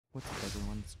What's up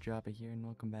everyone, it's Jqvq here and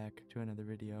welcome back to another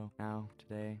video. Now,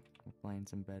 today, we're playing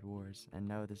some Bed Wars. And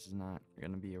no, this is not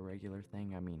going to be a regular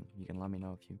thing. I mean, you can let me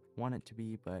know if you want it to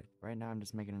be, but right now I'm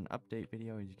just making an update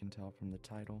video, as you can tell from the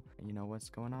title. And you know what's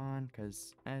going on,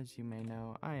 because as you may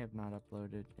know, I have not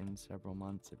uploaded in several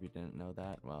months. If you didn't know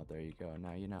that, well, there you go,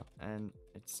 now you know. And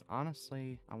it's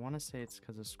honestly, I want to say it's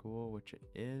because of school, which it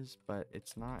is, but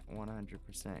it's not 100%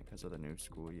 because of the new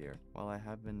school year. While I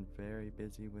have been very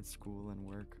busy with school and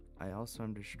work, I also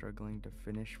am just struggling to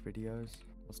finish videos.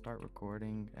 I'll start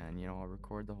recording and I'll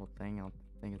record the whole thing. I'll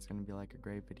think it's gonna be like a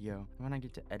great video. And when I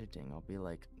get to editing, I'll be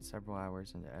like several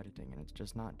hours into editing and it's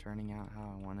just not turning out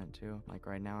how I want it to. Like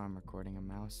right now I'm recording a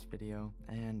mouse video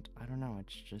and I don't know,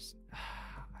 it's just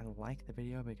I like the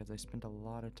video because I spent a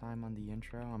lot of time on the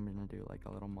intro. I'm gonna do like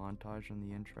a little montage on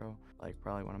the intro, like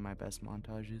probably one of my best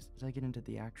montages. As I get into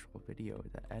the actual video,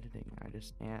 the editing, I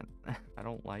just can't. I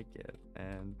don't like it.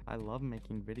 And I love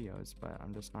making videos, but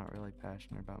I'm just not really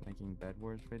passionate about making Bed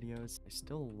Wars videos. I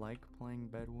still like playing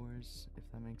Bed Wars, if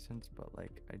that makes sense, but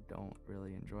like I don't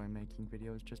really enjoy making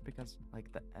videos just because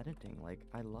like the editing, like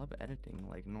I love editing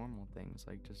like normal things,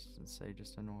 like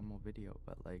just a normal video,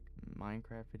 but like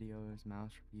Minecraft videos,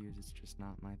 mouse reviews, it's just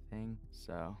not my thing.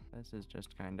 So this is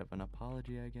just kind of an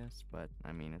apology, I guess, but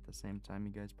I mean at the same time,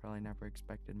 you guys probably never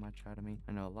expected much out of me.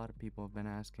 I know a lot of people have been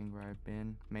asking where I've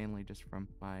been, mainly just from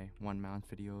my one mount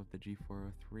video of the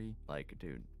G403. Like,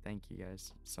 dude, thank you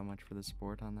guys so much for the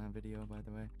support on that video, by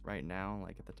the way. Right now,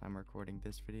 like at the time recording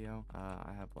this video,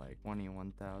 I have like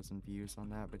 21,000 views on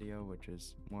that video, which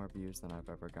is more views than I've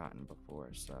ever gotten before,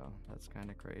 so that's kind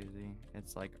of crazy.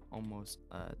 It's like almost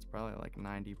it's probably like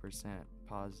 90%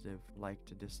 positive like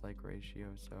to dislike ratio,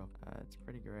 so it's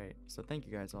pretty great. So thank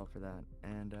you guys all for that,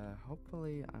 and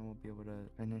hopefully I will be able to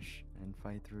finish and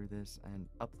fight through this and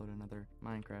upload another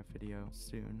Minecraft video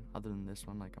soon, other than this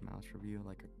one, like a mouse review,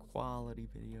 like a quality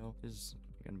video. This is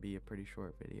gonna be a pretty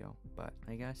short video, but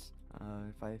I guess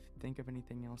if I think of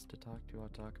anything else to talk to, I'll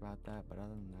talk about that. But other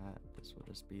than that, this will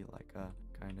just be like a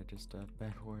kind of just a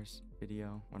Bed Wars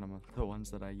video, one of the ones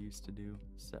that I used to do.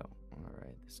 So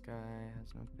alright, this guy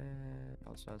has no bed,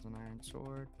 also has an iron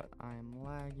sword, but I am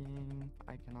lagging.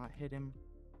 I cannot hit him.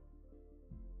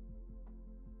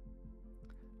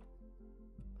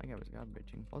 I think I was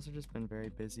garbaging. Also just been very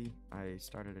busy. I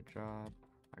started a job.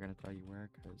 I'm gonna tell you where,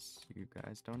 because you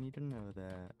guys don't need to know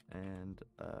that. And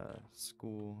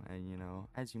school, and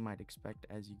as you might expect,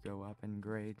 as you go up in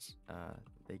grades,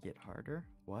 they get harder.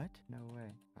 What? No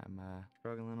way. I'm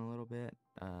struggling a little bit,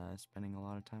 spending a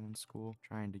lot of time in school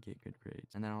trying to get good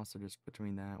grades, and then also just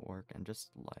between that, work and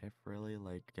just life, really,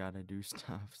 like gotta do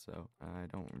stuff. So I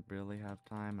don't really have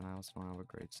time, and I also don't have a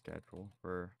great schedule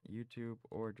for YouTube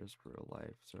or just real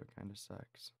life, so it kind of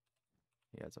sucks.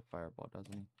 He has a fireball,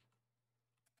 doesn't he?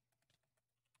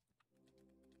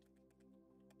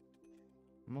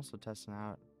 I'm also testing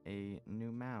out a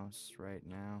new mouse right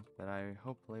now that I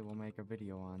hopefully will make a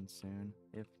video on soon.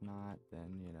 If not,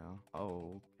 then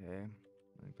oh, okay,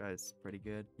 that guy's pretty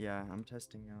good. Yeah, I'm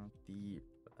testing out the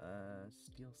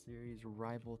SteelSeries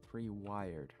Rival 3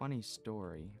 wired. Funny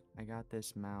story, I got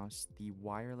this mouse, the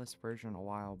wireless version, a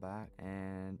while back,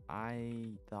 and I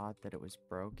thought that it was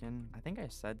broken. I think I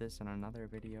said this in another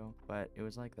video, but it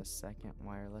was like the second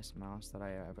wireless mouse that I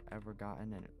have ever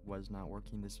gotten, and it was not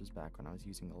working. This was back when I was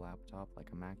using a laptop,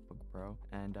 like a MacBook Pro,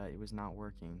 and it was not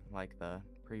working like the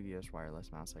previous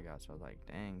wireless mouse I got. So I was like,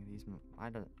 dang,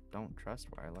 I don't trust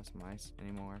wireless mice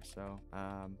anymore. So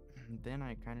then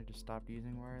I kind of just stopped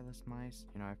using wireless mice.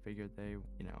 I figured they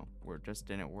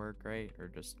didn't work great, or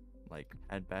just like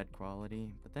had bad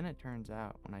quality. But then it turns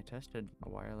out when I tested a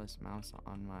wireless mouse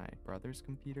on my brother's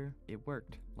computer, it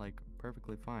worked like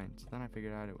perfectly fine. So then I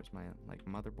figured out it was my like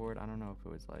motherboard. I don't know if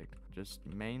it was like just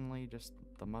mainly just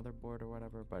the motherboard or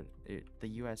whatever, but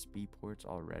the USB ports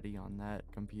already on that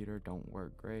computer don't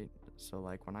work great. So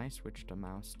like when I switched a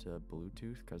mouse to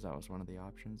Bluetooth, because that was one of the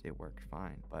options, it worked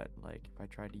fine. But like if I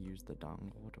tried to use the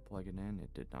dongle to plug it in,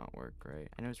 it did not work great.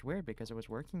 And it was weird because it was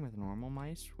working with normal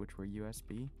mice, which were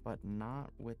USB, but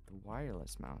not with the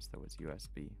wireless mouse that was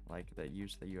USB, like that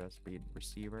used the USB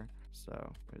receiver.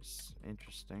 So it was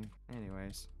interesting.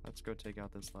 Anyways, let's go take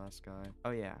out this last guy.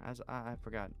 Oh yeah, as I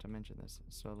forgot to mention this.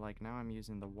 So like now I'm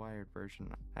using the wired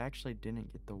version. I actually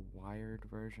didn't get the wired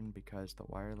version because the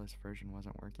wireless version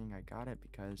wasn't working. I got it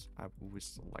because I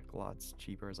was like lots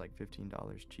cheaper. It was like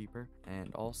 $15 cheaper.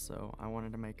 And also I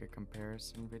wanted to make a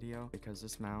comparison video because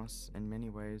this mouse in many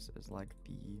ways is like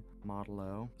the Model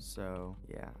O. So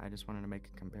yeah, I just wanted to make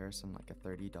a comparison, like a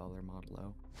 $30 Model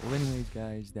O. Well anyways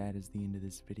guys, that is the end of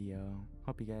this video.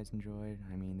 hope you guys enjoyed.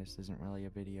 I mean, this isn't really a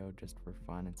video just for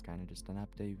fun, it's kind of just an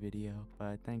update video,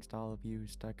 but thanks to all of you who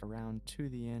stuck around to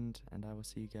the end, and I will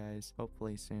see you guys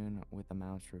hopefully soon with a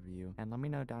mouse review. And let me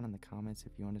know down in the comments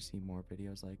if you want to see more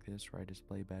videos like this where I just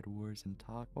play Bed Wars and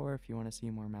talk, or if you want to see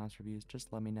more mouse reviews,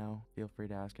 just let me know. Feel free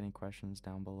to ask any questions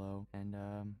down below, and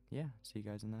yeah, see you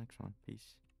guys in the next one.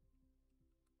 Peace.